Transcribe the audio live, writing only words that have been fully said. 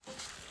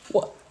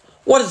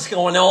What is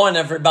going on,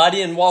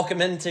 everybody, and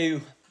welcome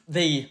into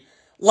the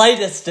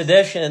latest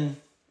edition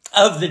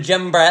of the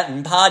Jim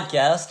Bratton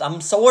podcast. I'm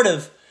sort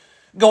of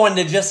going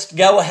to just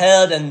go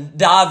ahead and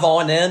dive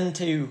on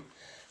into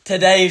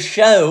today's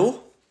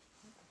show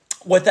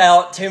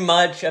without too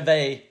much of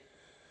a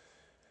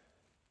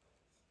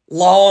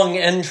long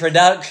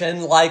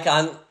introduction like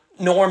I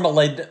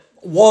normally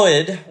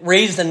would.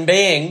 Reason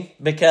being,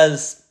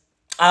 because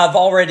I've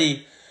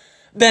already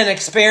been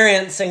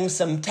experiencing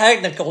some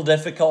technical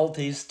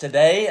difficulties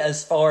today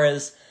as far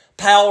as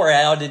power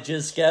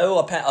outages go.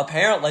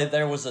 Apparently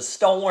there was a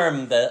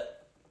storm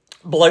that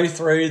blew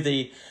through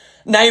the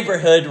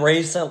neighborhood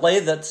recently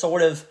that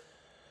sort of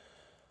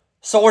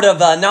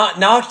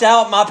knocked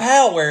out my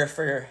power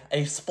for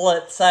a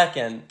split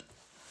second.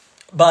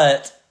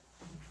 But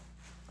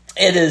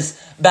it is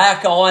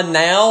back on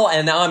now,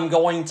 and I'm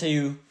going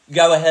to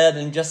go ahead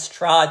and just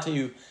try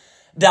to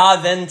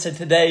dive into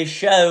today's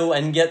show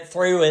and get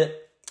through it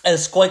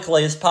as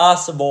quickly as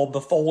possible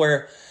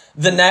before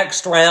the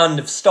next round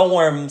of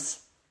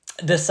storms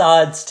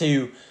decides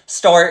to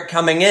start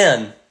coming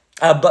in.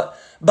 But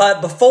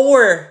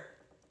before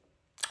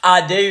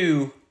I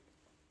do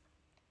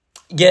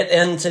get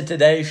into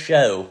today's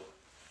show,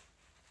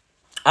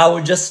 I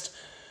would just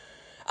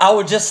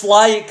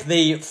like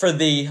for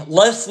the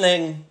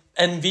listening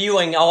and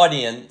viewing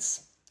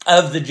audience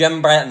of the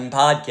Jim Bratton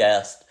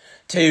podcast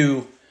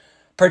to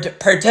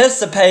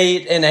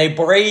participate in a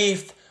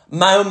brief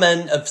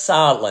moment of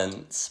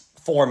silence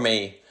for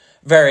me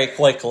very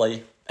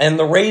quickly. And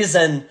the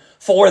reason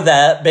for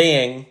that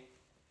being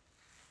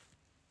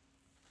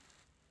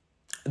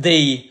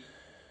the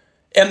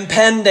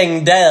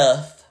impending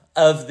death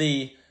of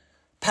the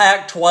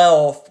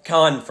Pac-12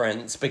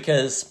 conference,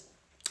 because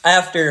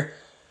after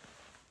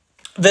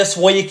this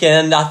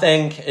weekend, I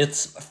think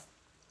it's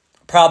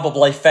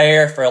probably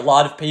fair for a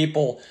lot of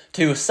people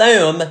to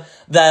assume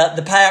that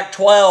the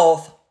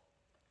Pac-12,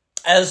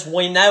 as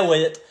we know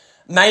it,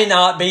 may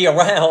not be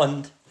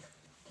around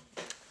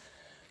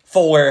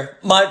for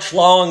much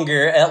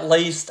longer, at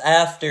least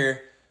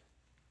after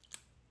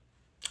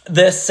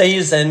this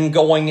season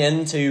going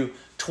into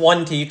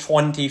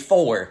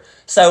 2024.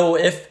 So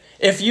if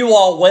you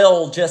all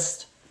will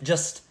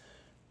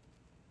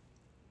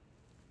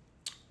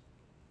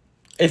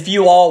if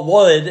you all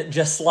would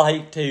just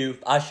like to,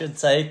 I should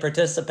say,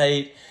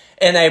 participate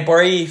in a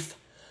brief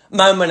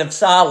moment of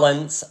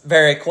silence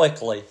very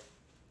quickly.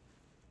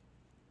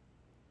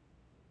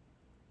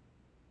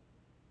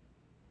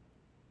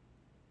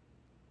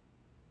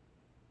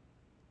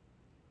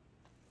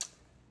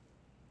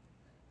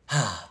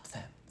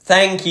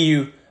 Thank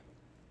you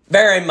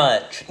very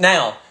much.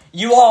 Now,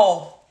 you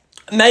all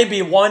may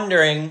be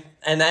wondering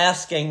and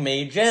asking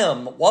me,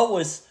 Jim, what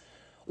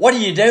are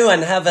you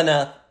doing having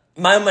a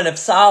moment of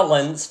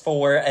silence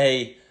for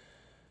a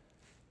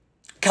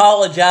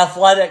college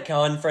athletic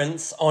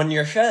conference on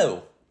your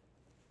show?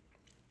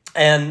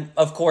 And,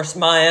 of course,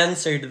 my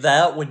answer to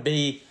that would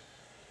be,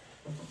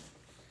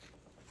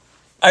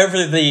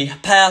 over the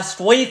past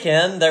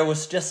weekend, there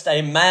was just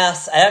a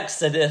mass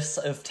exodus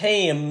of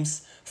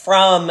teams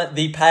from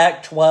the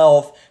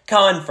Pac-12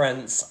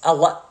 conference.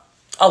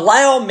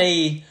 Allow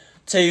me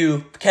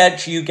to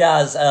catch you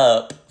guys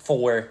up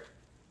for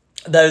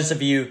those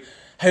of you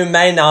who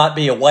may not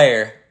be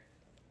aware.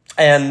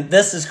 And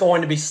this is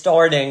going to be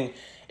starting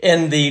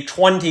in the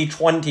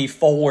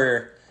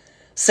 2024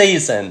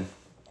 season.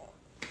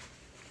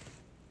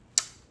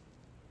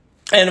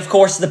 And of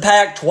course, the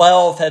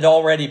Pac-12 had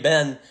already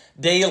been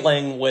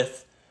dealing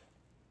with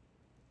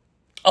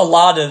a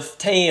lot of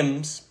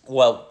teams,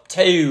 well,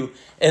 two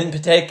in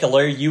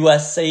particular,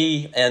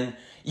 USC and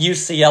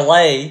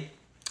UCLA,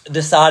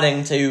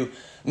 deciding to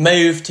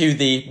move to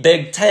the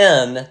Big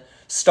Ten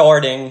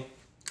starting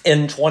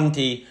in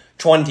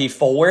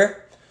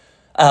 2024.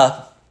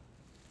 But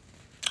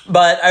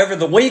over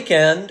the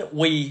weekend,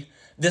 we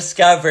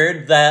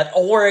discovered that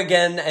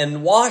Oregon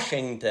and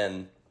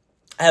Washington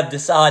have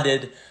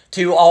decided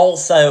to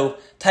also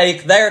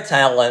take their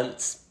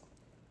talents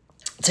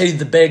to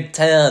the Big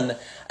Ten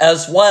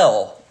as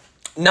well.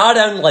 Not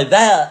only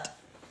that,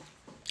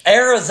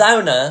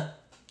 Arizona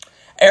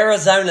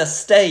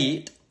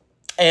State,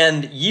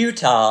 and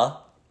Utah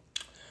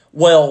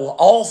will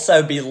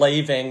also be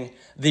leaving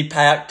the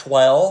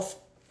Pac-12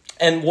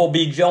 and will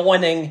be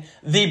joining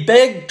the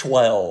Big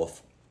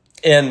 12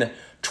 in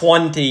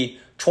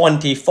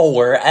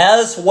 2024,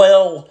 as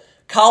will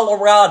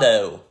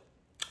Colorado.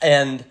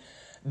 And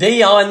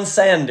Deion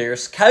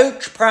Sanders,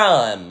 Coach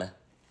Prime,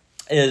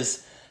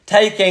 is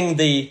going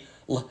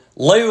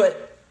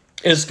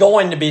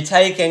to be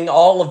taking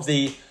all of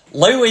the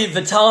Louis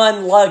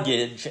Vuitton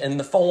luggage in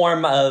the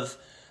form of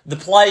the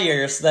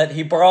players that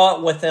he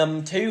brought with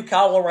him to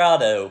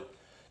Colorado,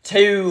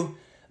 to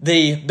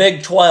the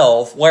Big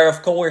 12, where,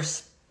 of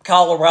course,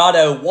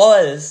 Colorado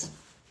was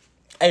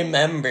a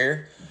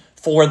member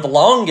for the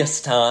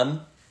longest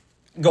time,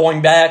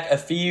 going back a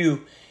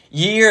few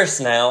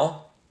years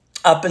now,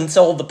 up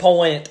until the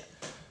point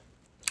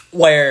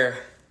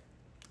where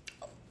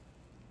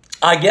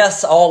I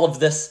guess all of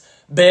this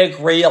big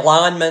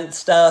realignment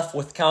stuff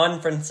with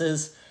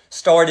conferences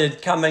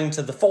started coming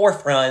to the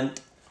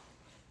forefront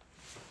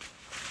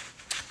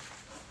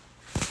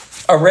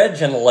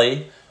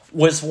originally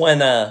was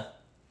when,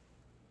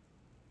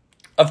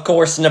 of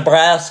course,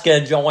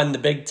 Nebraska joined the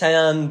Big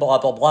Ten, blah,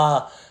 blah,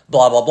 blah,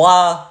 blah, blah,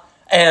 blah,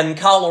 and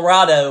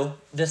Colorado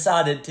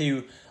decided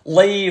to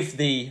leave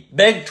the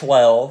Big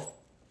 12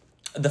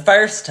 the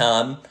first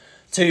time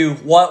to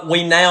what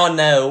we now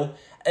know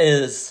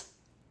is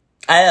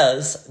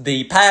as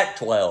the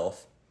Pac-12.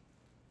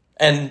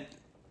 And,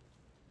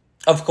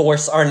 of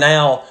course, are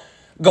now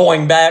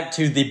going back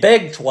to the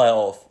Big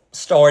 12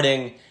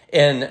 starting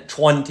in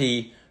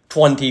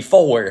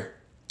 2024,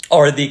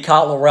 or the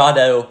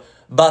Colorado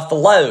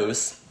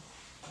Buffaloes.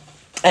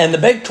 And the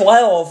Big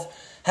 12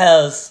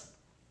 has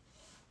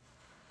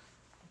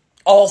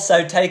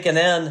also taken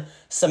in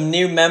some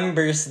new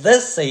members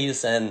this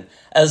season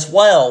as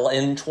well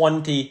in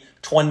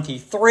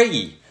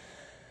 2023.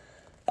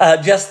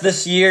 Just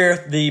this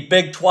year, the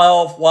Big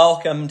 12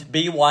 welcomed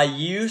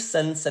BYU,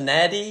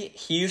 Cincinnati,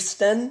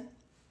 Houston,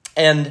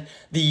 and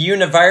the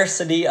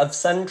University of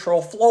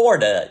Central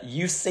Florida,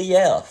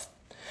 UCF.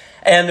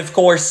 And of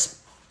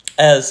course,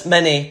 as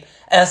many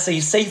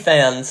SEC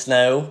fans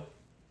know,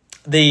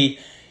 the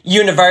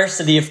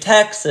University of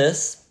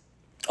Texas,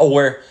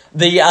 or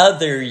the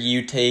other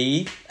UT,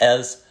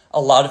 as a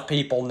lot of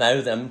people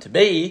know them to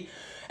be,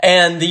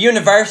 and the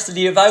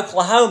University of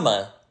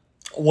Oklahoma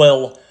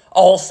will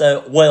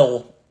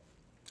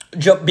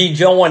be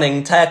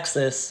joining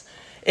Texas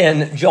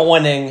in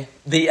joining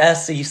the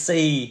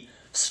SEC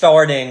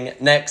starting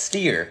next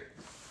year.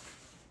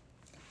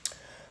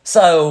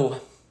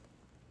 So,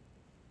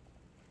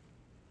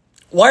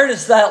 where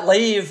does that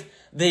leave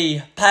the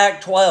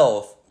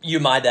Pac-12, you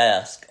might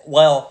ask?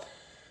 Well,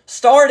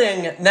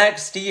 starting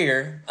next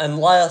year,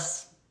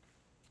 unless,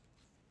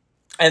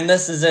 and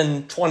this is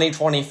in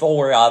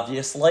 2024,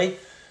 obviously,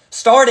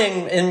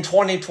 starting in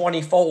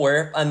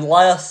 2024,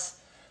 unless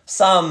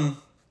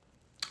some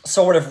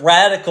sort of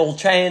radical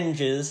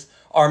changes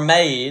are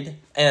made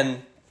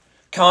and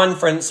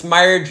conference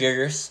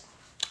mergers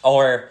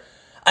are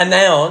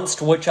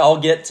announced, which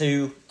I'll get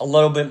to a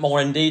little bit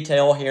more in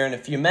detail here in a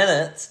few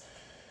minutes,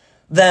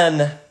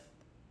 then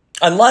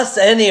unless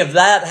any of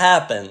that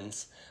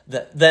happens,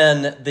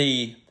 then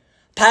the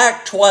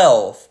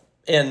Pac-12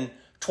 in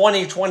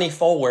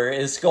 2024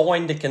 is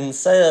going to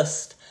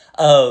consist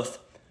of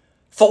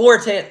 4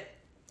 teams,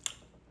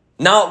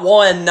 not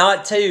 1,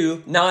 not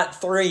 2,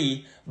 not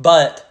 3,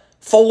 but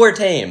 4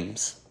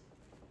 teams.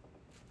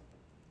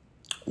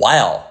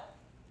 Wow.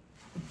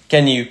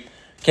 Can you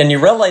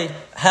really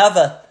have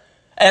a,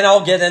 and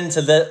I'll get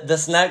into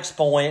this next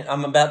point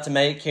I'm about to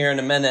make here in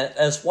a minute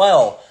as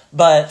well,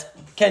 but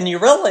can you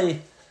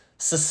really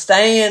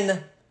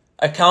sustain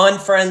a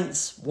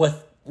conference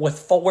with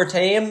 4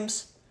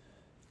 teams?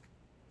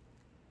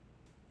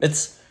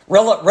 It's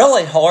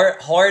really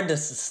hard to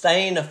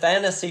sustain a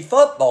fantasy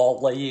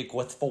football league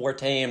with 4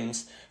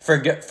 teams, for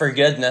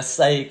goodness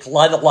sake,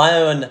 let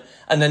alone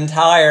an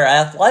entire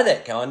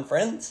athletic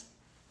conference.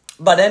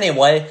 But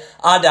anyway,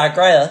 I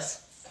digress.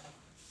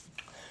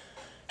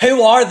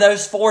 Who are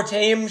those 4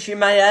 teams, you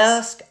may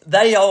ask?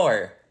 They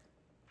are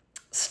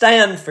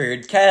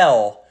Stanford,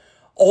 Cal,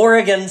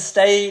 Oregon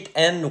State,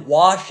 and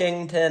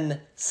Washington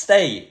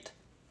State.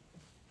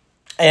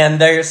 And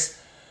there's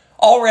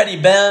already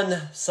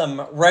been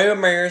some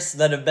rumors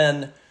that have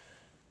been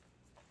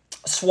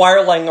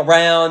swirling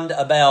around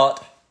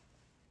about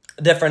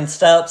different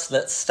steps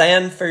that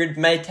Stanford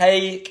may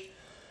take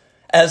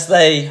as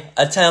they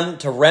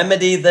attempt to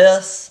remedy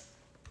this.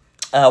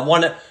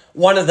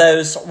 One of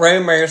those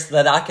rumors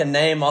that I can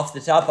name off the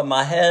top of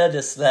my head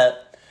is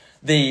that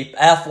the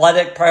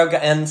athletic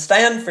program, and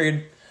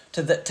Stanford,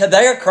 to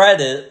their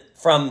credit,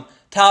 from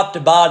top to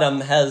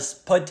bottom, has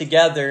put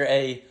together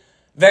a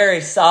very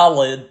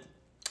solid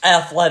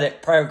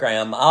athletic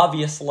program.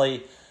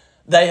 Obviously,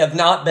 they have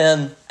not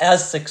been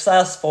as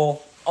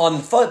successful on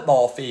the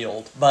football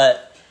field,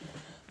 but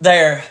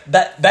their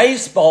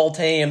baseball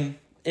team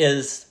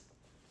is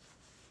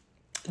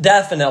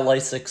definitely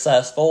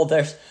successful.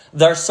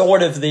 They're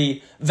sort of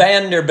the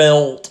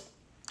Vanderbilt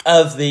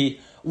of the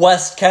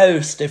West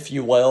Coast, if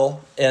you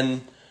will,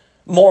 in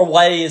more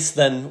ways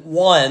than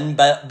one,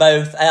 but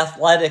both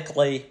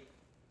athletically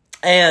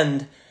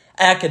and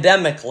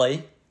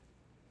academically.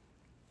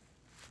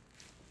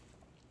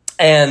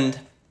 And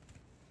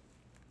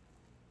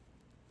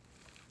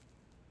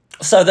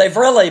so they've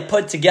really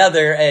put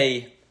together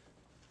a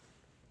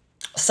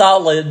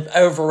solid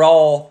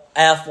overall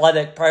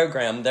athletic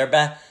program.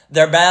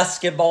 Their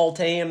basketball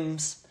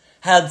teams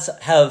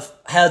have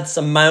had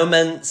some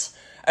moments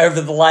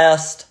over the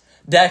last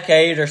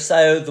decade or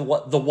so.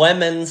 The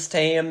women's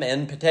team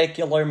in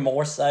particular,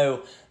 more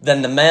so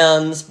than the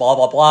men's, blah,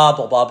 blah, blah,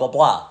 blah, blah, blah,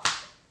 blah.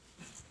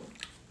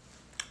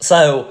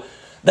 So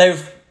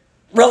they've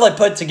really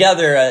put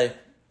together a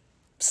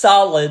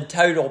solid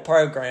total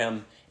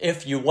program,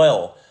 if you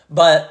will.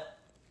 But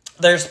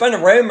there's been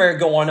a rumor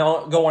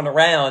going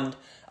around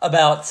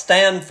about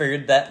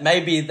Stanford that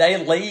maybe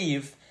they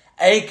leave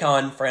a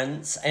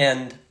conference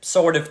and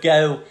sort of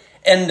go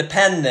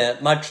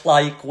independent, much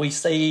like we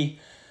see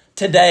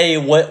today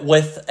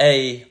with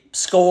a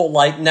school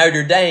like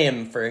Notre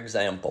Dame, for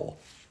example.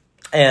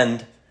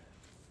 And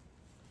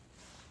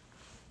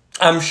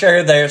I'm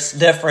sure there's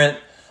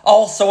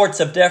all sorts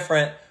of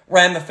different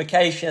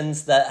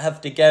ramifications that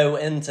have to go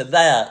into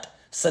that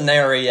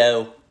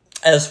scenario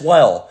as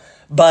well.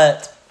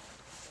 But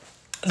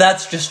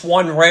that's just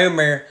one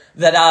rumor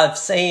that I've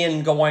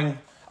seen going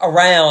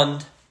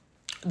around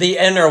the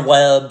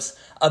interwebs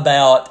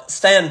about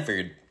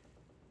Stanford.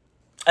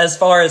 As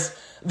far as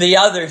the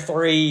other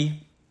three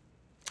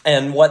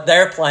and what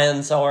their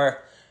plans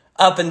are,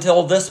 up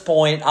until this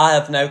point, I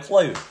have no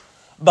clue.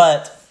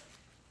 But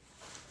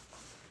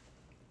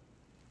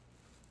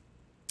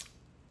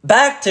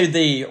back to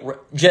the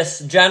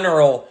just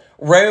general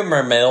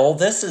rumor mill,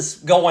 this is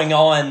going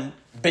on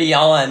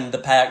beyond the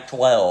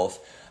Pac-12,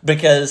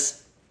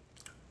 because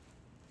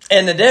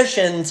in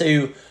addition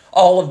to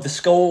all of the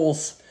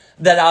schools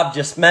that I've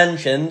just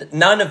mentioned,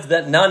 none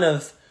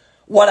of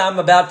what I'm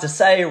about to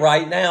say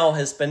right now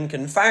has been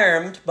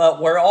confirmed,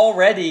 but we're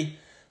already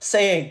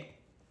seeing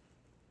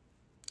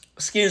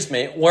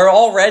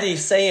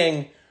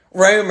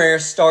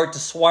rumors start to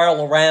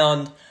swirl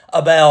around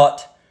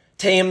about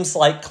teams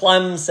like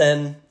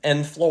Clemson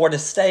and Florida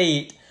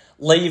State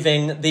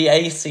leaving the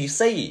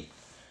ACC.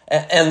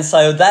 And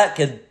so that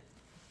could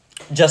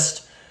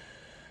just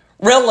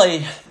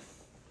really,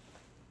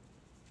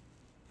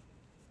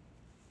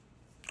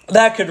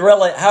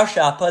 how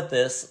shall I put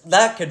this?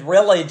 That could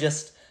really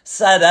just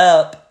set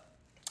up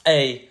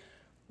a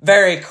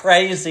very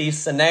crazy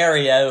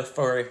scenario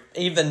for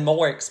even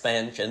more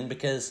expansion,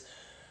 because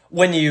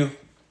when you,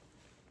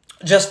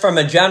 just from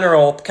a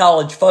general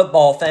college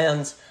football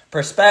fan's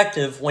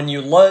perspective, when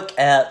you look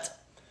at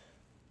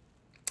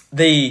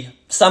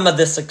some of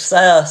the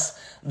success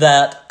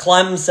that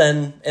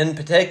Clemson in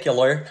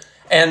particular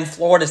and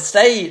Florida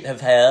State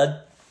have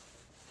had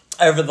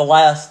over the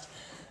last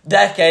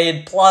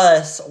decade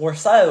plus or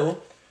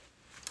so,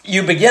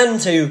 you begin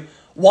to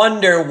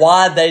wonder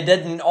why they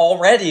didn't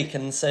already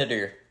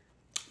consider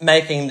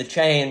making the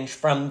change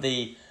from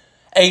the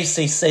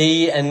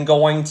ACC and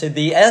going to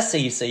the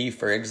SEC,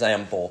 for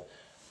example.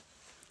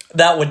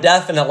 That would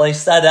definitely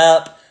set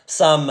up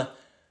some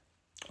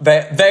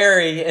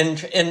very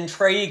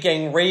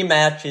intriguing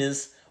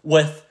rematches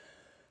with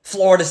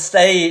Florida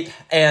State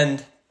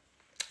and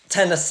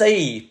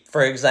Tennessee,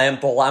 for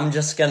example. I'm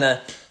just going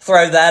to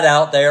throw that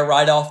out there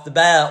right off the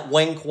bat.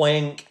 Wink,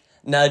 wink,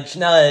 nudge,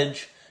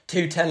 nudge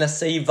to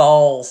Tennessee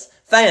Vols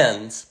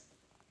fans.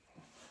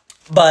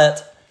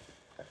 But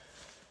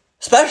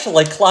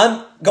especially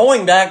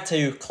going back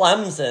to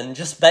Clemson,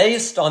 just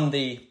based on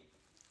the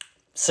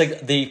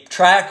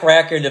track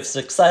record of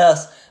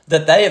success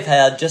that they have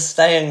had, just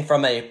staying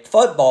from a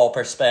football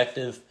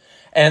perspective,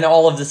 and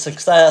all of the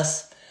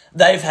success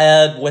they've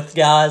had with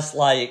guys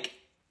like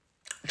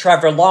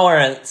Trevor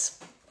Lawrence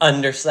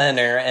under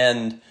center,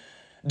 and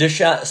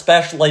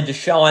especially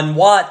Deshaun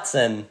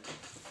Watson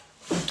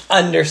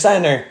under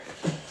center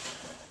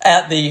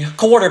at the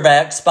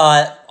quarterback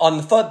spot on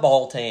the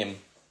football team.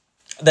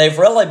 They've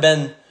really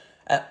been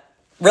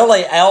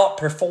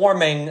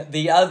outperforming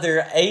the other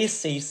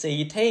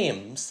ACC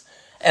teams.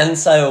 And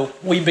so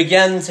we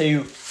begin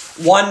to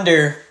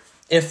wonder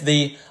if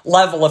the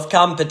level of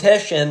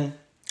competition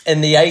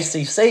in the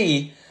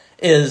ACC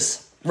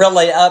is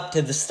really up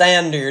to the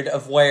standard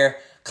of where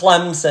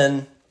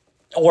Clemson,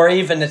 or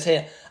even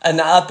an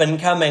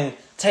up-and-coming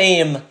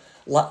team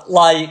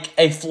like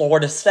a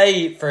Florida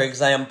State, for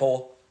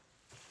example,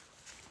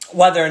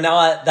 whether or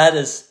not that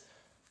is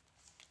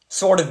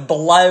sort of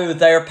below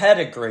their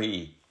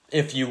pedigree,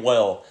 if you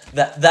will,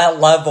 that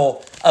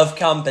level of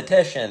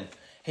competition.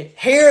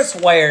 Here's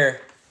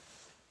where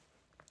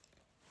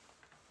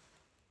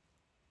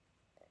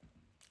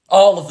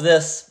all of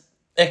this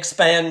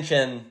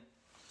expansion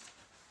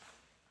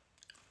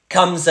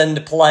comes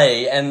into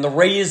play, and the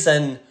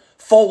reason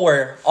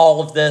for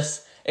all of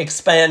this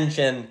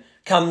expansion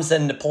comes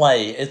into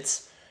play.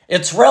 It's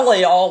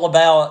really all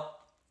about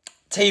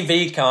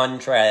TV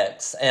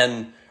contracts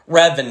and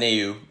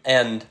revenue,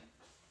 and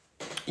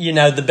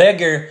the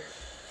bigger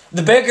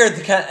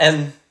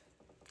and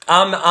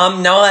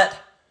I'm not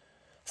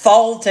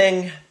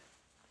faulting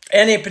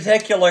any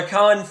particular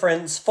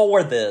conference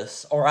for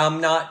this, or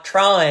I'm not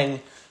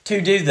trying to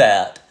do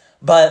that.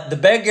 But the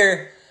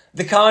bigger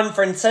the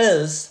conference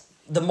is,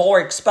 the more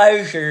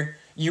exposure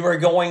you are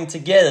going to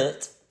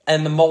get,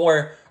 and the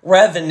more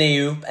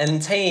revenue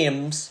and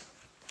teams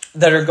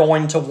that are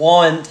going to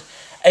want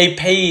a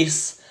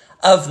piece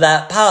of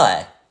that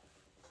pie.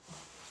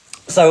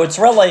 So it's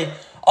really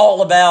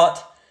all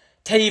about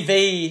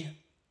TV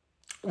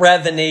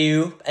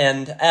revenue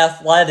and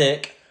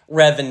athletic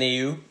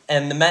revenue,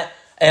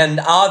 and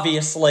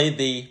obviously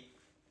the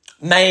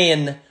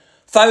main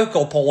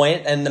focal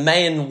point and the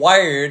main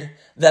word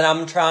that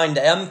I'm trying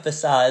to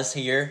emphasize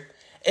here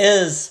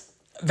is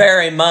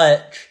very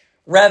much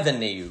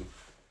revenue.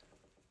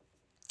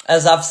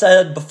 As I've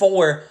said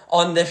before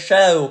on this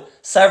show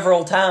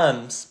several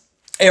times,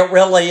 it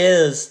really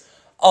is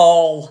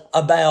all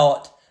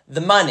about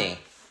the money.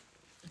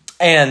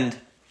 And,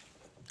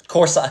 of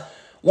course,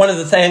 one of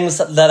the things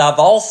that I've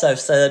also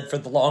said for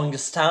the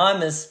longest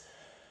time is,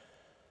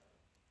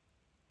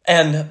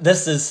 and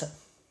this is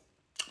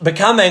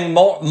becoming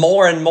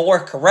more and more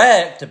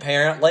correct,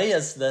 apparently,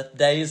 as the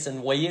days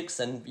and weeks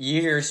and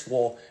years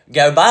will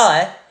go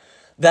by,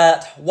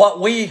 that what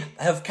we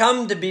have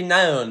come to be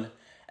known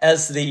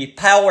as the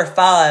Power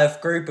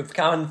 5 group of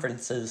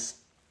conferences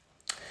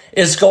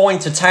is going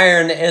to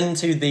turn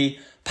into the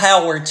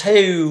Power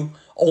 2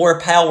 or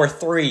Power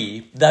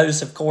 3.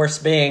 Those, of course,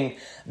 being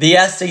the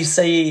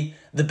SEC,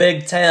 the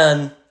Big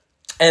Ten,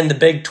 and the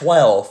Big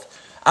 12.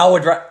 I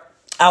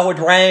would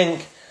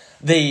rank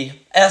the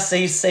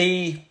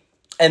SEC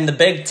and the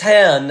Big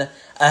Ten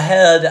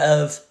ahead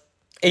of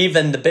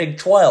even the Big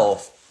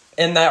 12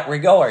 in that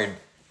regard.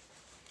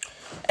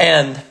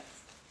 And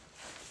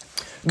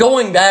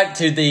going back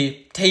to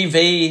the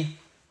TV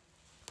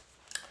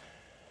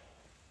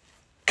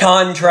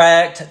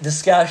contract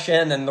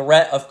discussion, and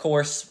of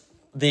course,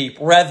 the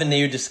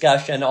revenue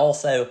discussion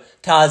also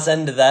ties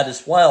into that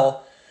as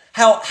well.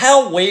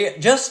 How we,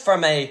 just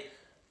from a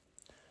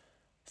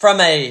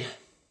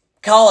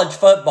college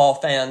football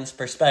fan's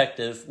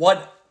perspective,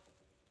 what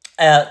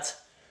at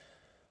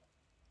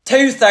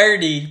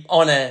 2:30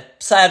 on a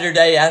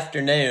Saturday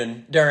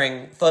afternoon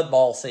during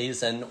football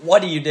season,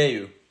 what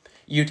do?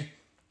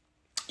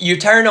 You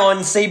turn on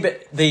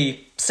the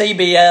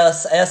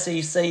CBS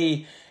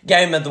SEC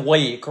Game of the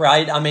Week,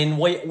 right? I mean,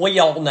 we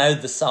all know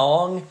the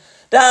song.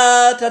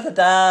 Da da da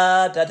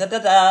da da da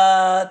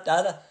da da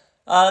da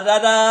da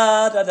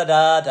da da da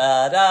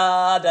da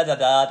da da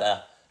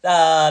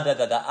da da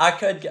da da.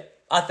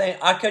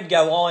 I could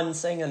go on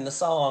singing the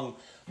song,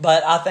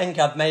 but I think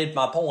I've made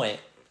my point.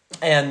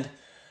 And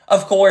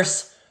of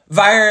course,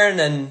 Vern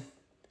and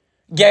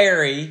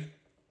Gary,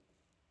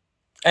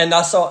 and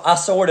I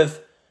sort of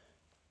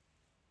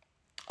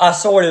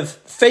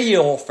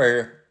feel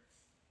for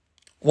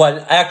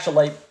what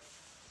actually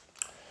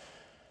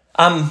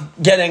I'm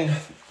getting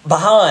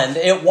behind.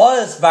 It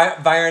was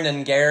Vern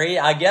and Gary.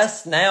 I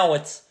guess now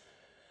it's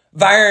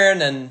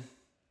Vern and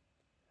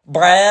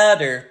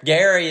Brad, or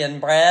Gary and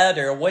Brad,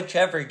 or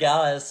whichever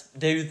guys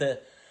do the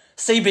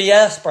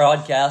CBS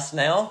broadcast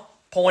now.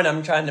 Point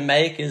I'm trying to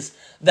make is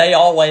they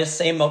always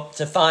seem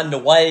to find a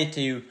way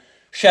to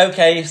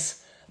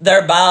showcase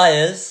their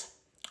bias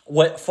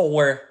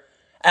for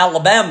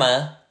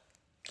Alabama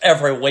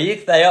every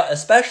week. They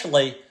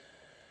especially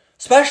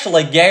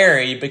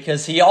Gary,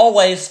 because he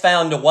always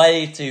found a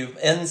way to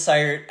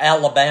insert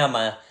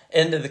Alabama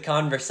into the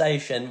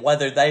conversation,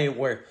 whether they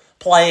were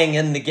playing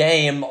in the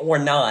game or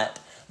not.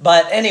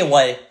 But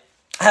anyway,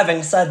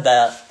 having said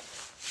that,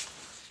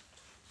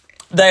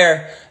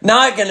 they're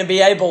not going to be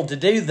able to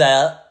do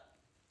that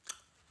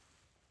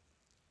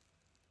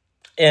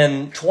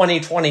in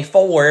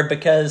 2024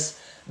 because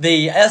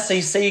the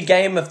SEC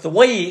Game of the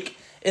Week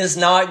is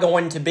not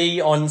going to be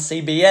on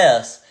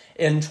CBS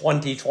in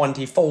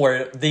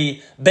 2024.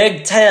 The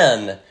Big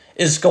Ten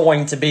is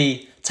going to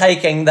be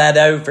taking that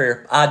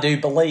over, I do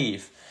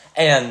believe.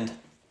 And,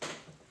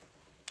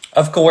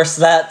 of course,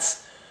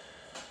 that's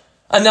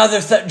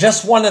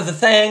just one of the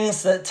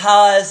things that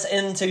ties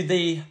into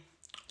the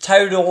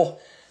total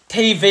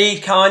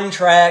TV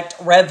contract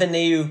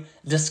revenue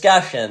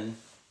discussion.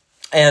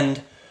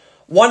 And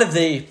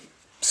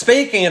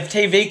speaking of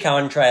TV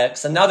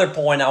contracts, another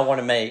point I want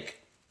to make,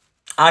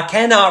 I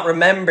cannot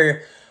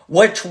remember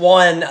which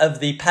one of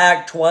the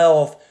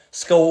Pac-12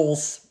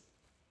 schools,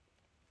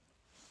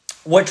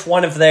 which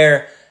one of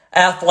their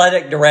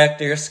athletic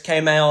directors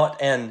came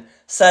out and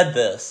said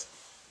this.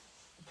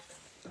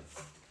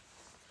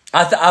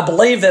 I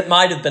believe it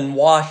might have been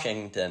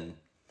Washington,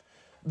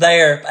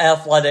 their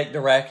athletic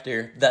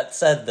director, that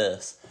said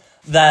this,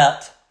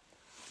 that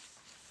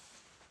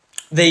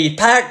the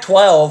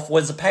Pac-12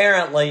 was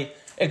apparently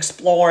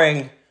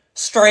exploring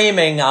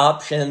streaming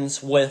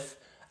options with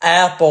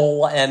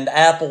Apple and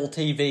Apple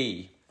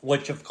TV,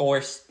 which of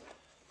course,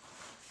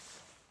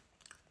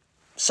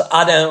 so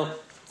I don't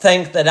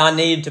think that I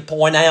need to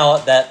point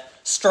out that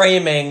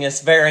streaming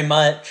is very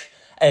much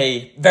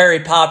a very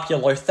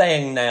popular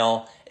thing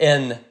now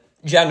in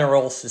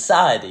general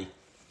society.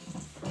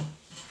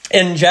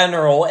 In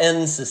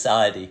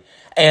society.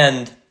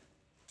 And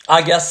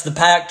I guess the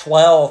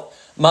Pac-12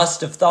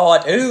 must have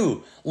thought,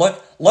 ooh,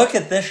 look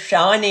at this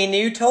shiny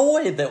new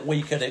toy that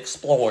we could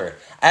explore.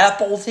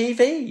 Apple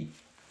TV.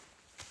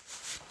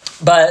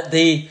 But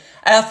the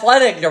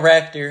athletic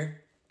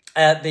director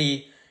at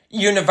the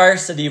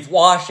University of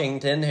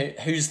Washington,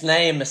 whose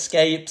name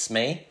escapes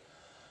me,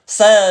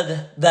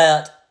 said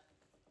that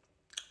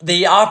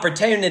the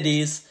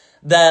opportunities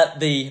that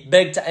the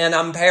Big Ten, and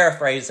I'm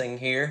paraphrasing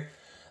here,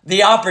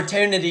 the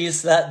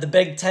opportunities that the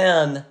Big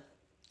Ten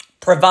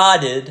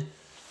provided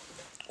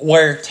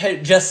were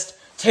just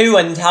too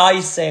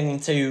enticing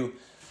to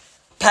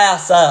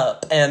pass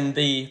up, and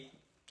the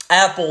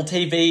Apple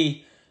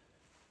TV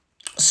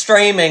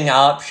streaming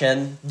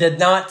option did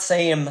not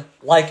seem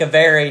like a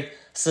very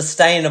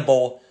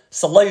sustainable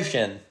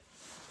solution.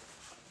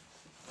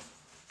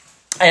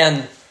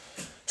 And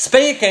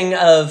speaking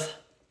of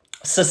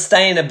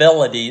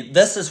sustainability,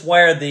 this is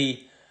where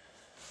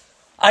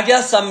I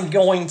guess I'm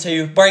going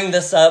to bring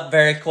this up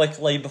very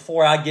quickly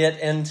before I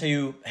get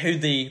into who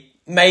the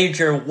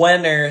major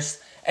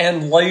winners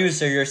and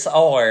losers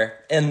are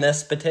in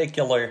this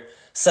particular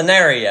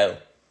scenario.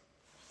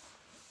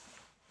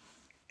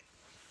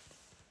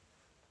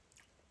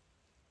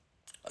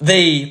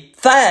 The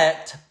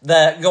fact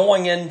that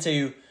going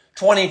into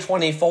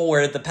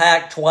 2024, the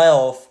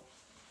Pac-12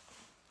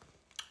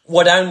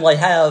 would only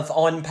have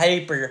on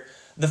paper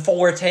the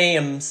 4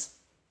 teams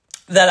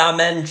that I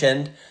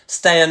mentioned,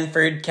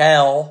 Stanford,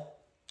 Cal,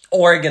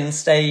 Oregon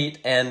State,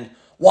 and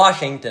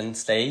Washington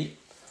State,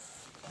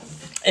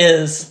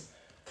 is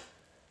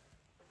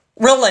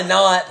really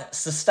not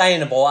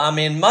sustainable. I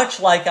mean, much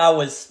like I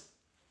was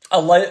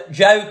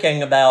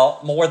joking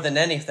about more than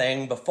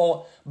anything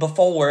before,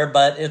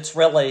 but it's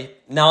really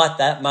not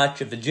that much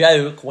of a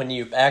joke when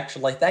you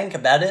actually think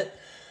about it.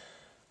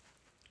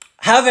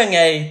 Having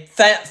a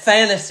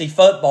fantasy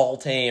football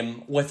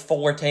team with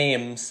 4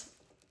 teams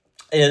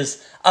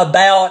is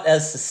about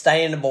as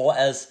sustainable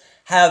as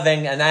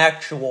having an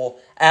actual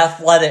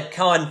athletic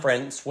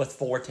conference with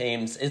 4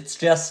 teams. It's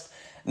just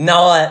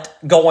not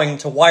going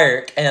to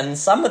work. And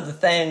some of the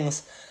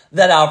things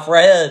that I've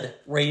read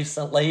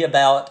recently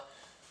about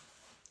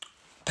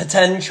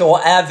potential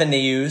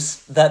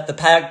avenues that the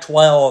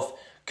Pac-12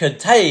 could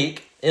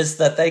take is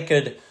that they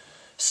could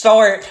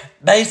start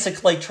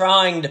basically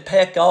trying to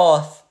pick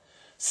off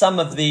some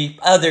of the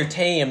other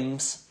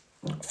teams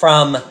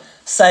from,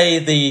 say,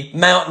 the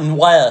Mountain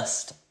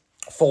West,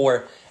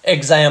 for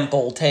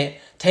example,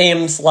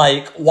 teams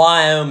like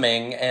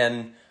Wyoming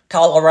and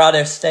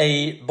Colorado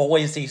State,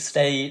 Boise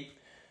State,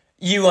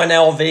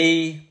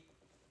 UNLV.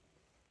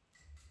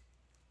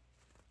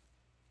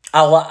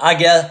 I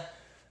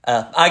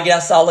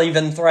guess I'll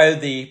even throw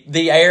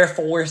the Air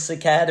Force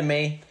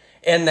Academy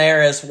in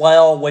there as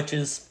well, which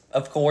is,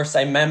 of course,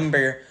 a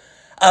member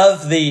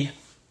of the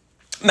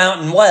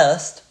Mountain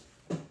West,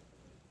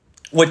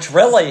 which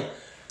really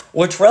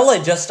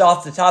just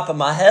off the top of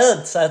my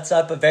head sets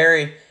up a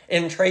very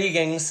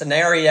intriguing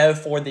scenario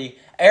for the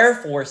Air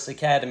Force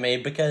Academy,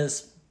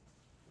 because,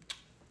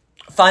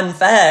 fun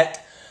fact,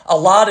 a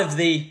lot of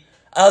the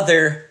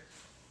other,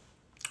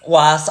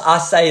 I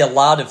say a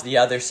lot of the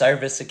other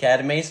service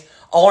academies,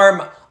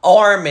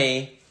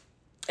 Army,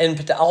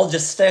 I'll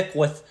just stick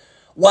with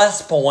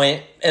West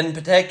Point in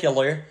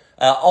particular.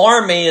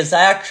 Army is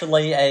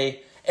actually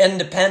a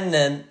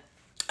independent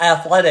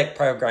athletic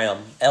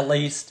program, at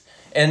least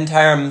in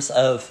terms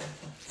of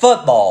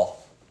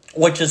football,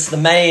 which is the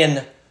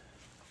main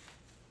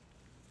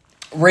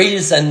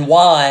reason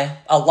why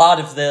a lot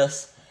of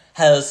this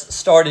has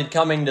started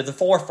coming to the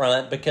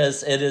forefront,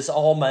 because it is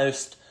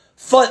almost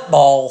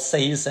football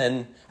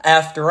season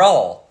after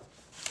all.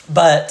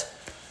 But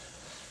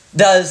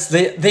does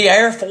the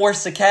Air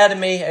Force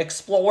Academy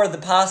explore the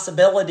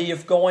possibility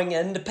of going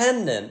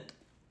independent?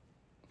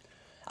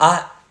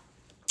 Of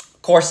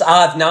course,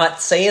 I've not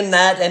seen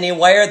that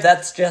anywhere.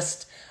 That's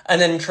just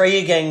an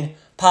intriguing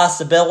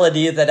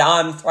possibility that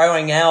I'm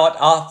throwing out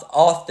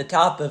off the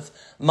top of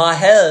my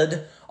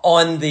head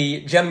on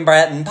the Jim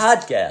Bratton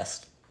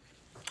podcast.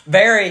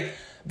 Very,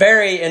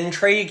 very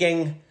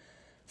intriguing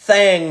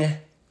thing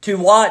to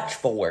watch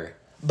for.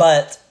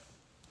 But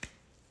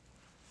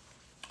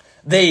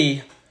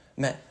the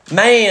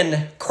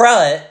main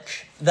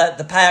crutch that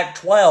the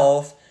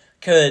Pac-12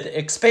 could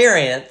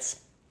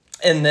experience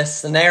in this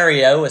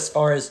scenario, as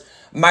far as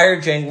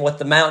merging with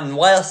the Mountain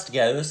West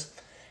goes,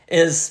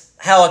 is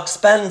how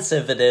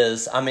expensive it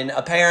is. I mean,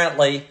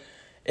 apparently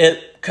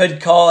it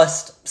could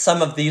cost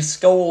some of these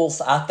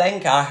schools, I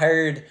think I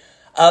heard,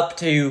 up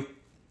to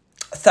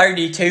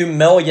 $32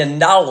 million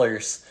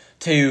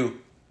to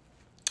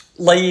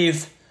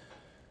leave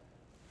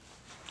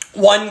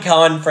one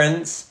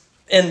conference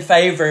in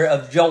favor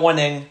of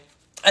joining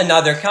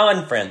another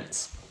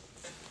conference.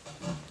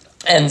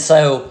 And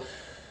so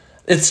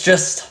it's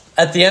just,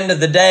 at the end of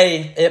the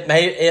day, it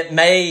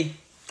may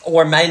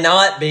or may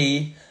not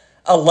be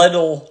a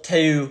little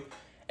too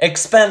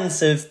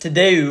expensive to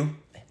do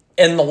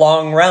in the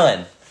long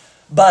run.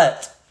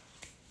 But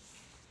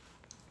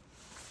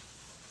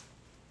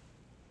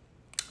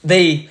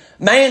the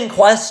main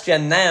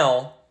question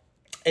now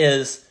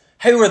is,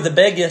 who are the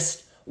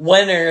biggest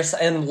winners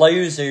and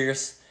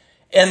losers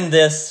in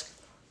this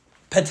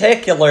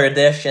particular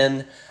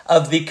edition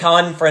of the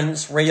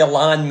conference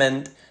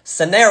realignment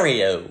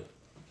scenario?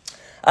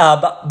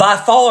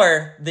 By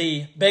far,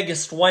 the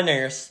biggest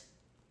winners,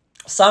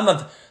 some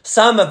of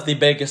the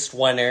biggest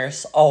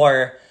winners,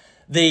 are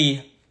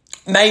the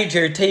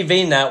major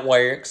TV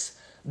networks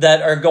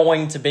that are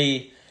going to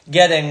be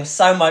getting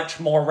so much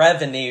more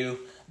revenue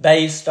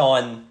based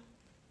on,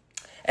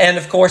 and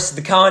of course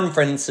the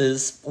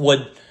conferences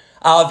would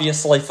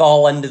obviously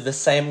fall into the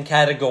same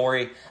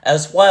category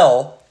as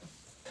well.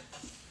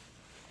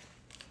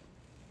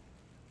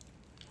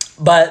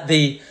 But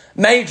the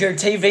major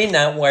TV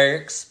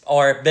networks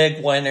are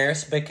big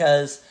winners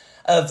because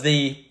of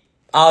the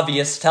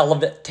obvious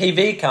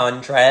TV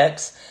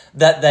contracts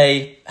that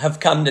they have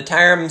come to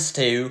terms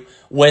to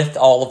with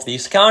all of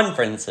these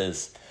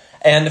conferences.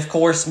 And of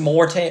course,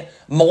 more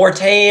teams, more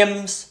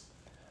teams,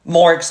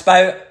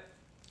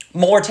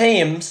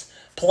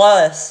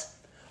 plus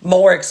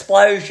more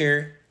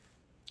exposure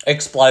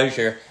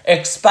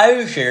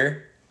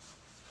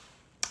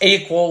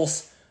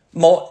equals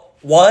more,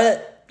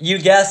 what? You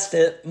guessed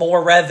it,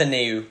 more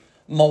revenue,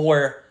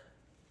 more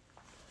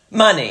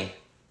money.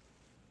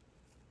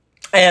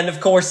 And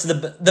of course,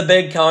 the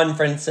big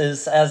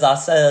conferences, as I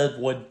said,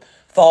 would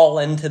fall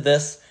into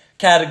this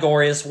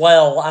category as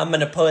well. I'm going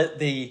to put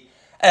the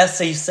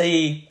SEC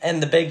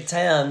and the Big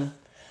Ten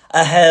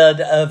ahead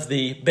of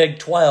the Big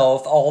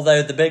 12,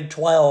 although the Big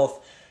 12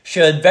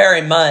 should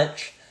very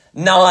much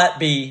not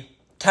be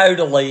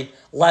totally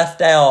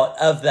left out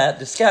of that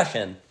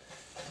discussion.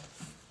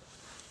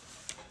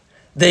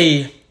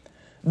 The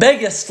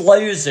biggest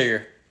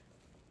loser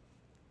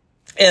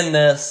in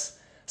this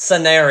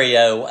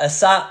scenario,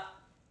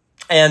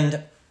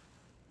 and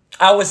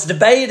I was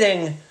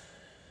debating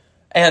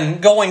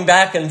and going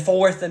back and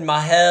forth in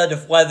my head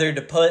of whether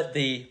to put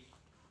the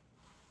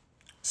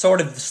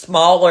sort of the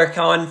smaller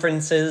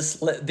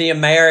conferences, the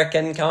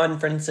American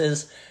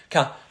conferences,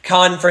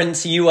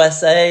 Conference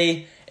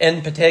USA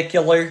in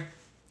particular,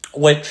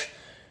 which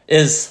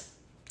is,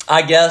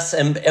 I guess,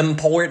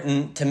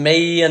 important to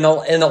me in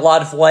a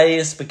lot of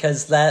ways,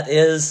 because that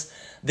is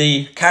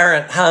the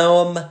current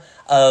home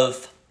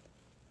of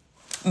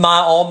my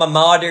alma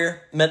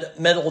mater,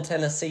 Middle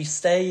Tennessee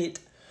State,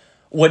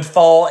 would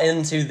fall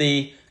into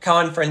the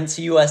Conference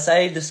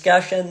USA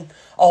discussion.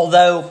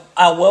 Although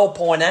I will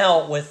point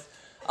out, with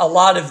a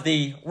lot of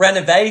the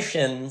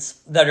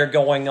renovations that are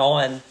going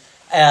on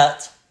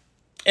at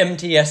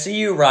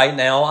MTSU right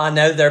now, I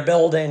know they're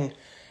building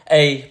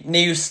a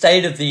new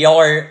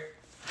state-of-the-art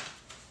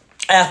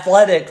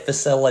athletic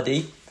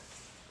facility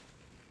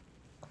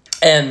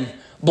and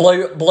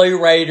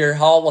Blue Raider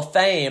Hall of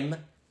Fame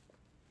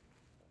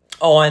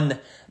on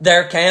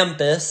their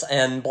campus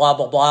and blah,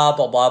 blah, blah,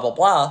 blah, blah, blah,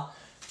 blah.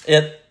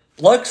 It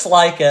looks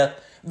like a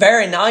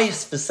very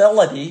nice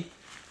facility,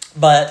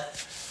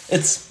 but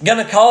it's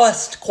going to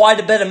cost quite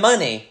a bit of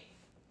money.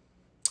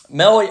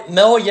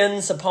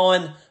 Millions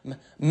upon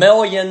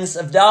millions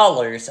of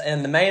dollars.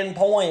 And the main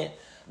point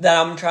that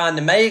I'm trying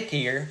to make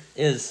here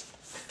is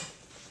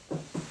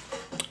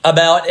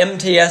about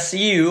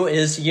MTSU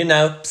is,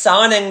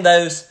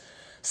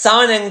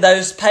 signing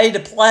those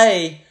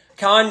pay-to-play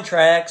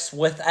contracts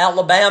with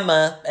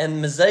Alabama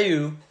and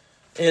Mizzou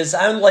is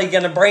only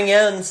going to bring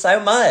in so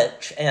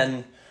much.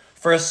 And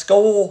for a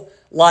school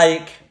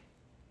like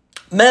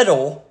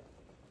Middle,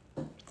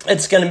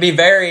 it's going to be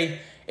very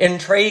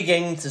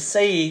intriguing to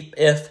see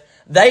if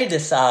they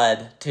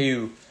decide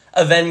to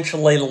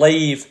eventually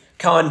leave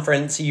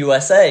Conference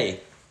USA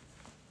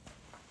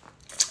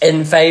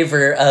in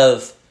favor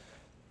of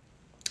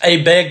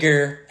a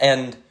bigger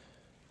and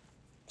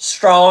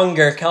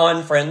stronger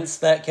conference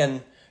that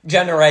can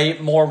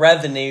generate more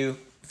revenue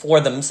for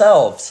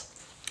themselves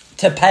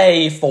to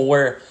pay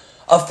for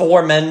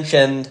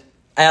aforementioned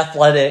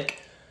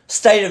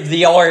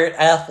state-of-the-art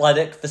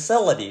athletic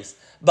facilities.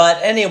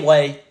 But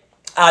anyway,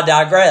 I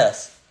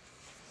digress.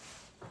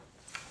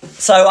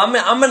 So I'm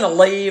going to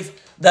leave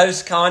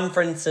those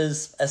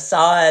conferences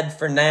aside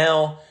for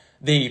now.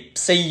 The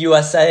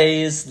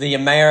CUSAs, the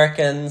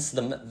Americans,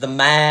 the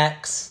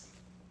MACs,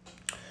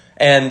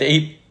 and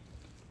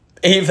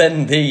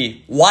even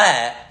the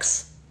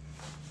WACs,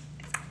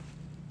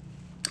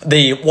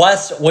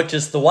 which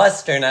is the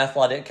Western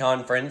Athletic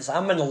Conference.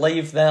 I'm going to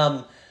leave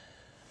them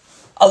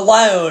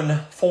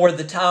alone for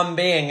the time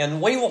being,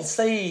 and we will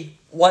see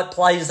what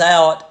plays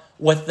out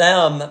with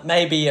them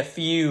maybe a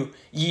few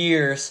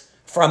years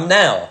from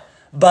now.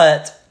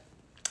 But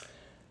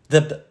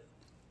the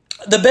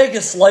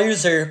biggest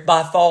loser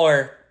by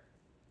far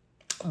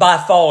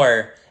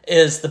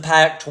is the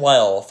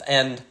Pac-12,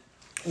 and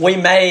we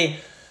may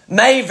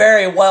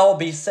very well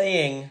be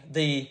seeing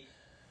the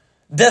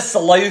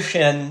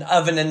dissolution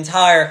of an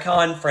entire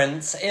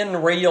conference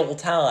in real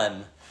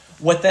time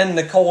within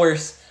the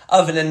course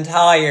of an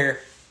entire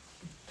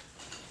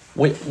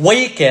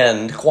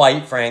weekend,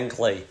 quite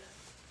frankly,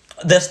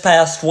 this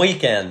past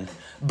weekend.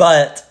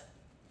 But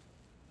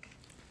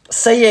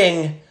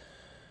seeing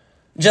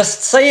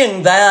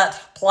that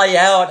play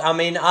out, I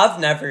mean, I've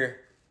never,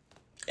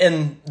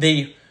 in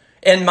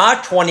my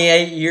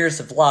 28 years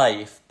of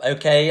life,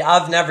 okay,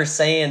 I've never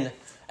seen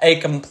a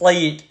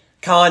complete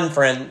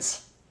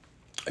conference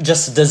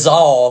just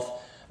dissolve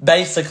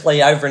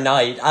basically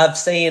overnight. I've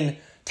seen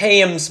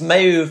teams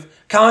move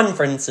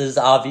conferences,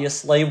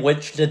 obviously,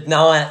 which did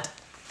not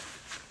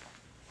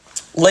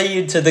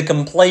lead to the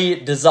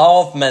complete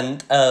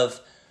dissolvement of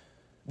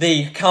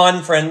the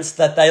conference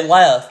that they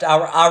left.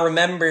 I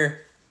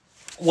remember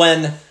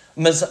when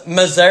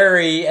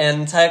Missouri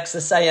and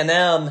Texas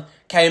A&M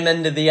came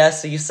into the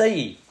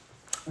SEC.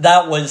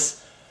 That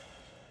was,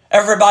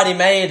 everybody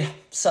made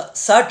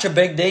such a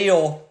big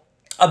deal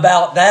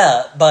about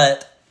that,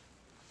 but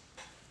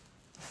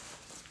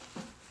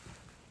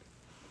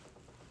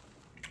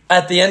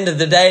at the end of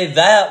the day,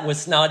 that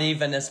was not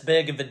even as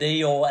big of a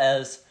deal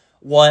as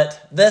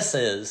what this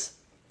is.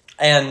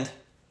 And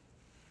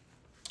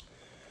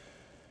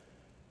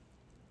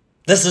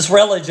this is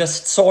really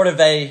just sort of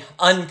a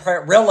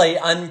really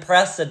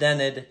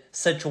unprecedented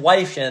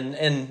situation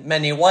in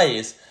many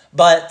ways.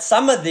 But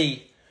some of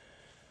the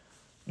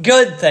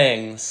good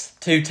things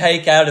to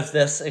take out of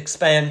this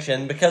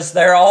expansion, because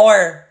there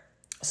are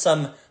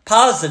some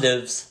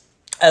positives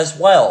as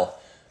well.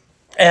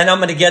 And I'm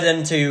going to get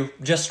into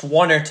just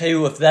one or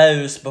two of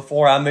those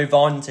before I move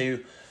on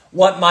to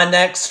what my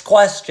next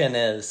question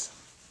is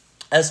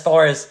as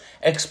far as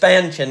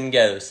expansion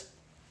goes.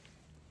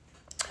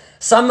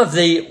 One of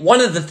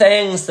the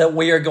things that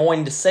we are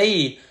going to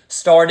see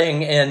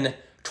starting in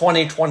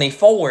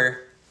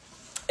 2024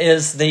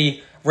 is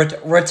the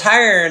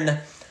return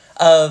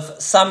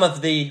of some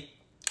of the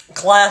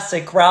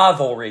classic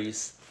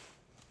rivalries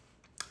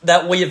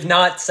that we have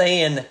not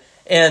seen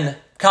in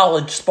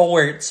college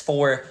sports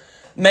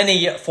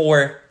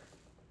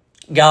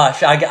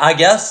I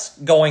guess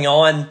going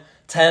on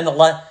 10,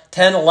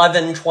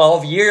 11,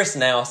 12 years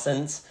now,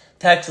 since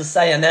Texas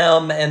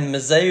A&M and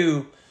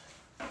Mizzou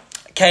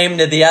came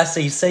to the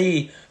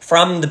SEC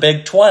from the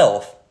Big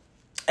 12.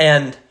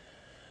 And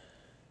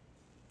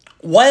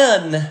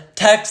when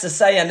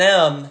Texas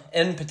A&M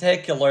in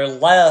particular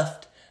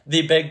left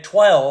the Big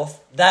 12,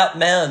 that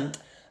meant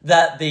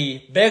that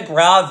the big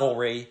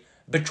rivalry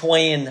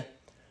between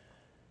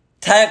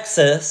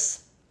Texas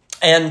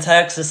and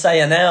Texas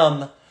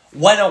A&M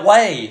went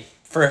away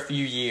for a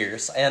few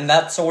years, and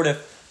that sort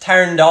of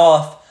turned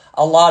off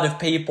a lot of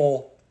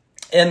people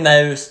in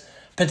those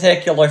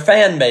particular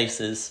fan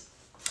bases.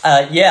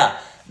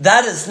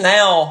 That is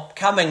now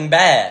coming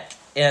back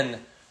in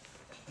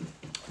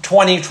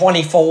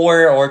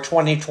 2024 or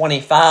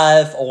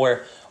 2025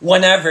 or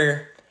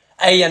whenever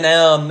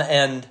A&M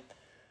and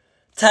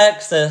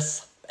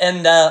Texas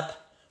end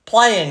up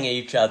playing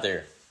each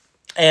other.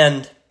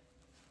 And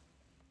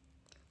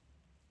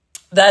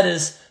that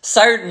is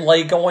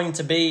certainly going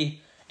to be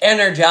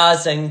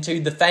energizing to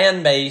the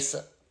fan base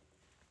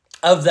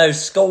of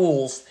those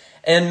schools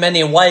in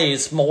many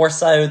ways, more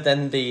so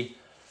than the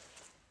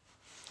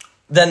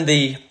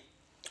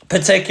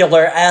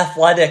particular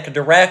athletic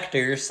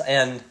directors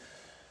and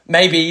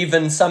maybe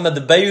even some of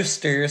the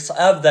boosters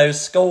of those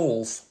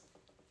schools,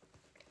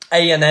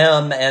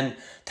 A&M and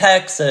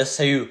Texas,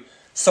 who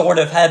sort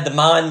of had the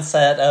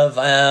mindset of,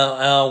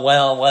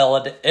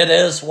 it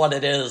is what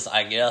it is,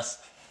 I guess.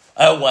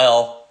 Oh,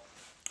 well.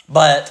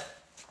 But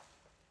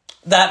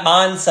that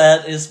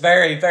mindset is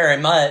very, very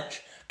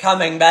much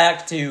coming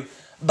back to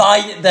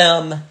bite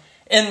them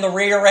in the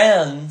rear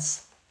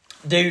ends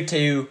due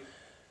to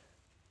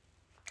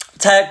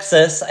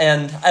Texas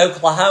and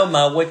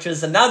Oklahoma, which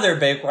is another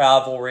big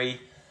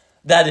rivalry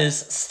that is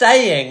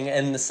staying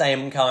in the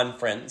same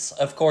conference.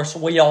 Of course,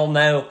 we all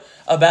know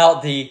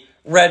about the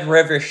Red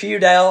River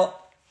Shootout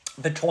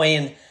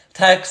between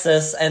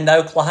Texas and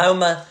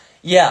Oklahoma.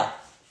 Yeah,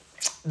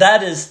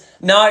 that is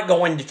not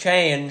going to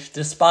change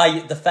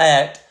despite the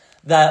fact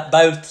that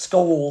both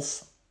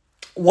schools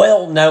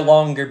will no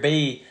longer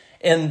be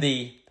in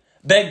the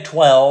Big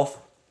 12,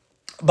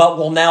 but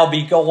will now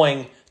be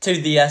going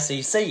to the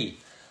SEC.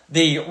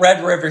 The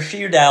Red River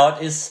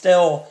Shootout is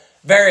still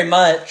very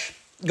much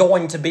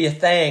going to be a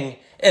thing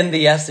in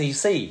the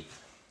SEC.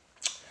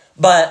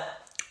 But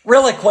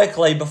really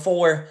quickly,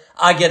 before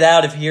I get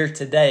out of here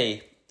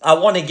today, I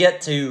want to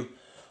get to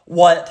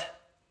what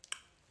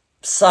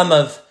some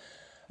of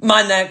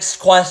my next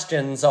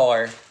questions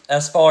are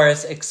as far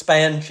as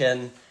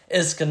expansion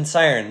is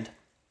concerned.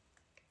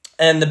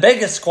 And the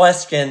biggest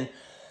question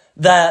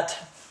that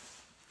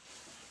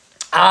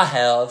I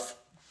have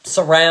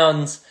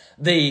surrounds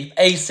the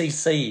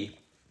ACC.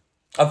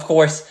 Of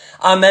course,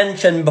 I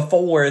mentioned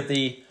before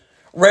the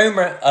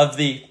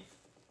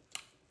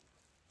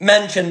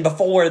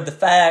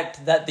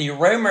fact that the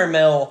rumor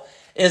mill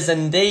is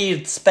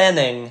indeed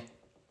spinning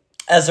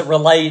as it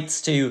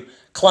relates to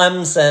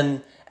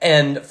Clemson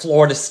and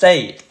Florida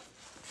State.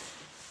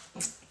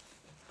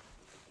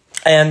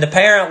 And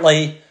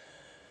apparently,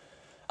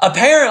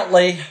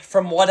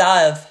 from what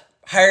I've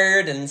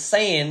heard and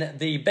seen,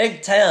 the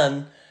Big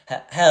Ten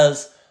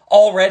has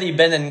already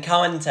been in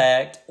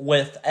contact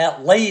with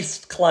at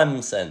least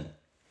Clemson.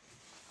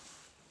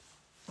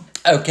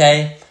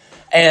 Okay,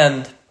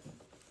 and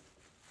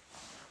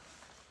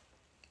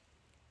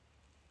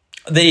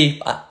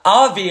the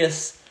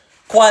obvious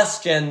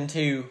question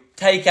to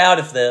take out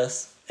of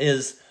this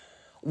is,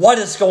 what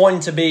is going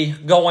to be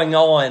going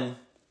on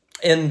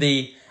in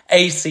the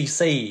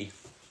ACC,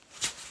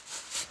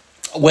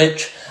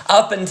 which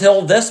up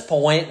until this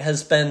point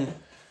has been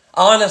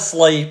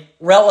honestly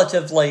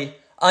relatively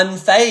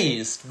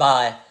unfazed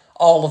by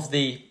all of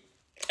the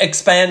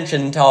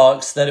expansion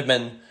talks that have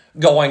been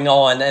going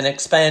on and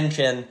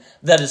expansion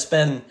that has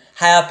been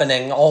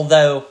happening.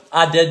 Although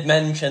I did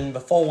mention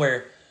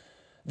before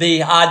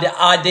the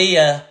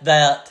idea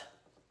that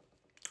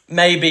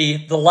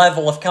maybe the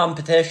level of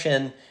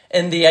competition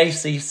in the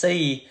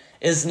ACC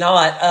is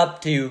not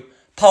up to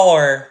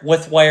par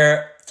with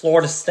where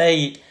Florida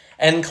State,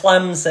 and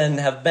Clemson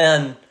have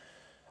been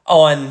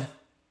on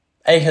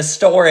a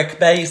historic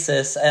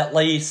basis, at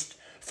least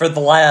for the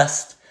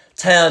last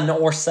 10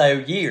 or so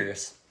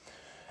years.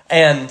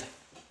 And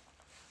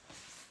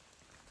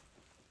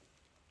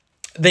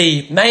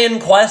the main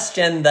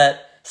question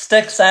that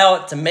sticks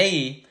out to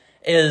me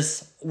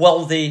is,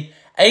 will the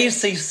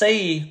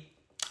ACC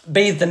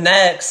be the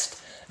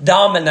next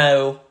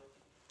domino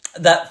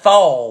that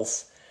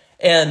falls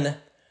in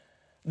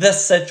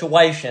this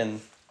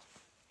situation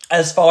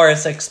as far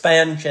as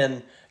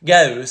expansion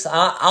goes?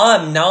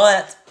 I'm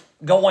not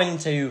going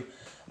to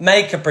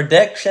make a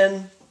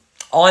prediction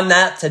on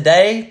that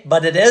today,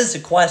 but it is a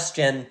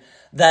question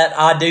that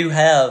I do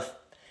have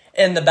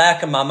in the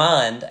back of my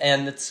mind,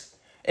 and it's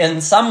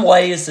in some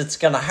ways it's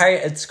going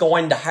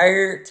to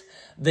hurt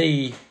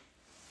the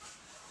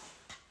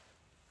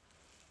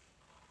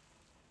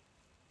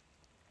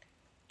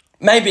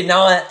maybe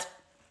not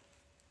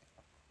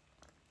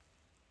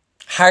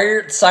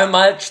hurt so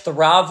much the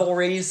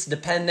rivalries,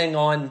 depending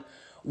on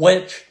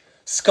which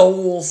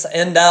schools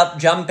end up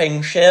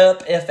jumping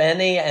ship, if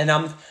any. And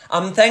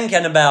I'm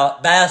thinking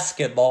about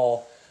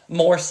basketball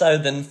more so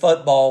than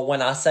football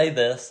when I say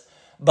this,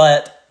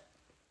 but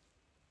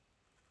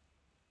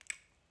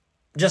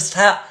just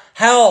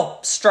how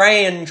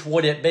strange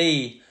would it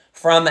be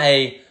from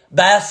a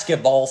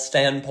basketball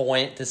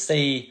standpoint to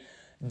see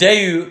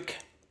Duke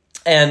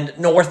and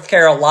North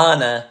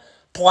Carolina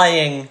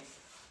playing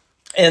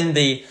in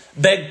the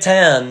Big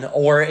Ten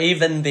or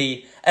even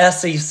the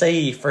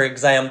SEC, for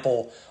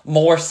example,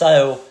 more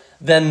so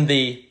than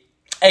the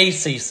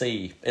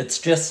ACC. It's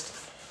just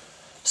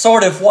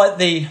sort of what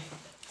the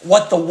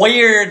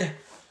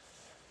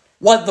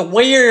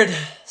weird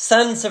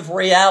sense of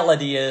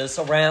reality is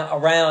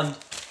around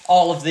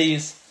all of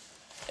these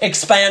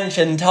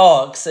expansion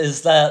talks,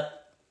 is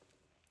that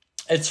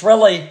it's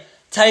really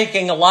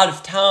taking a lot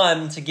of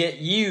time to get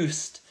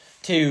used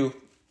to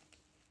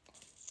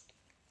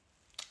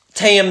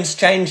teams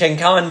changing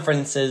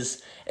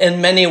conferences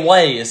in many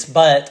ways.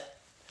 But,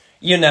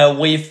 you know,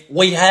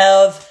 we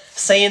have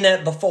seen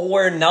it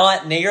before,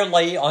 not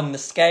nearly on the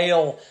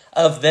scale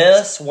of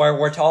this, where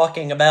we're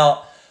talking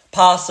about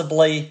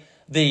possibly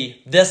the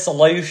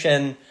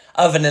dissolution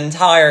of an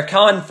entire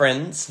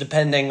conference,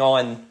 depending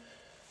on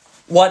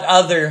what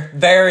other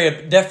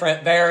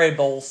different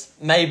variables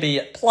may be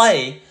at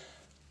play,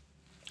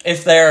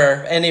 if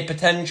there are any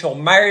potential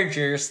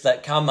mergers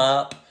that come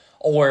up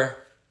or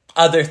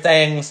other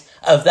things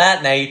of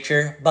that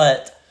nature.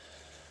 But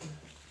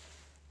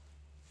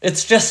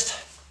it's just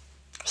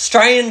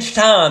strange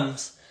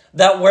times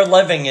that we're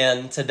living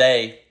in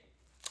today,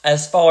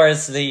 as far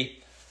as the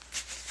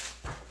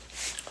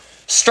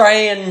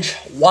strange,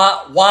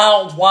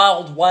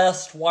 wild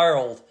west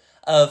world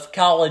of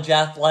college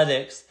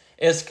athletics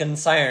is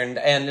concerned.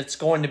 And it's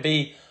going to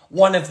be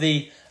one of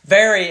the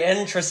very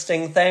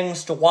interesting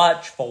things to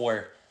watch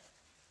for,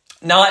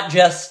 not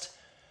just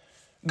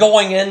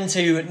going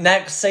into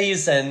next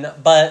season,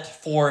 but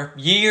for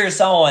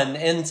years on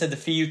into the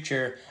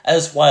future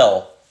as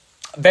well.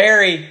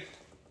 Very,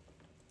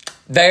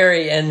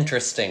 very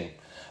interesting.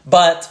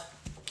 But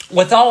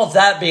with all of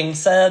that being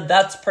said,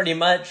 that's pretty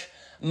much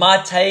my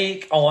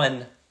take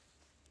on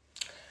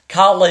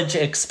college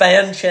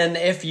expansion,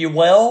 if you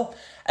will.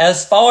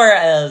 As far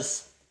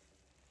as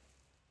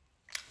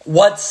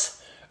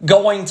what's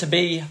going to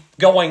be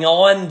going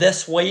on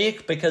this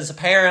week, because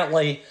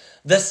apparently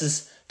this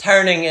is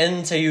turning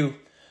into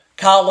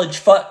college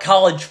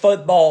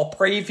football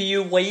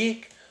preview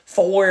week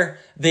for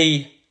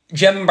the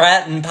Jim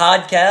Bratton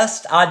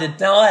podcast. I did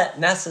not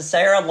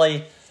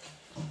necessarily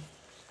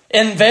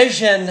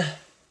envision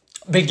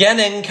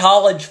beginning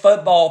college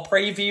football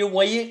preview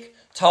week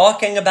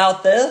talking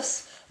about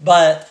this,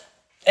 but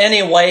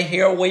anyway,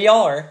 here we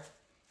are.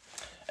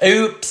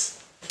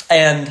 Oops.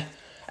 And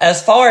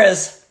as far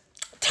as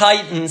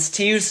Titans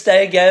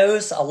Tuesday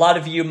goes, a lot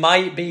of you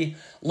might be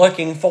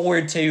looking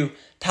forward to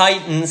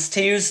Titans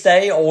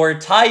Tuesday or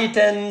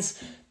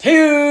Titans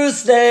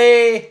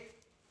Tuesday.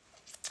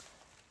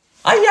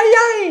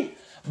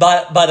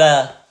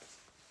 But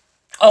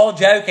all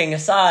joking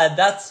aside,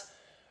 that's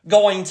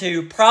going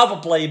to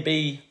probably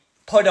be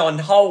put on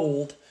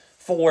hold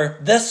for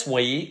this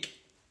week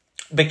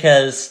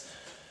because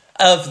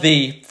of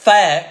the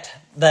fact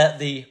that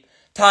the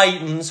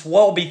Titans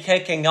will be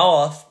kicking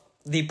off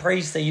the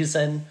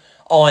preseason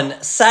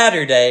on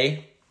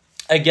Saturday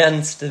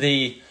against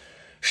the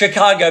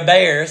Chicago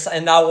Bears,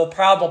 and I will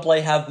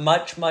probably have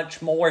much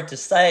more to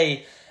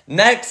say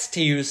next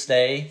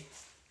Tuesday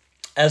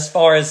as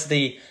far as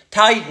the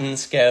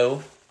Titans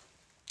go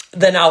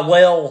than I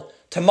will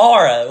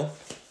tomorrow.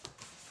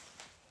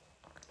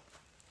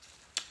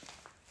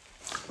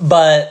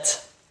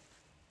 But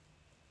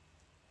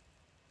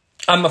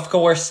I'm, of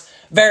course,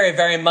 very,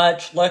 very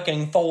much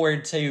looking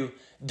forward to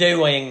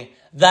doing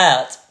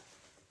that.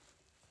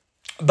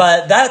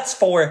 But that's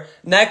for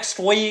next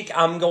week.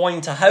 I'm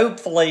going to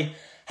hopefully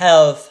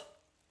have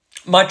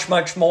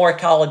much more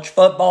college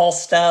football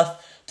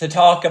stuff to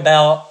talk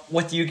about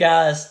with you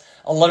guys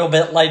a little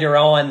bit later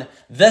on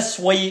this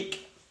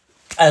week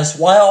as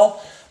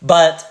well.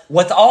 But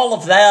with all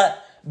of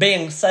that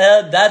being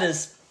said, that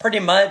is pretty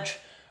much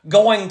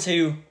going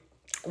to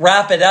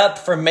wrap it up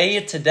for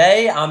me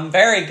today. I'm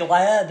very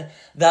glad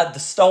that the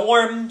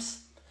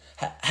storms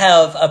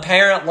have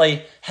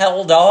apparently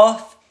held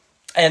off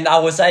and I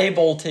was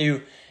able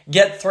to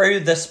get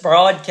through this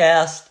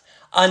broadcast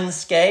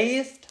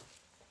unscathed.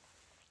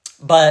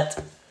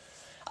 But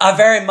I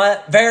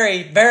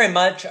very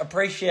much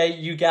appreciate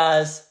you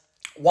guys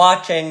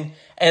watching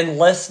and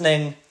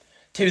listening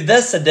to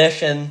this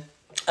edition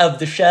of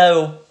the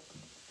show.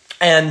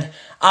 And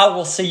I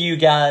will see you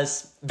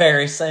guys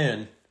very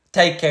soon.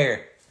 Take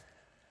care.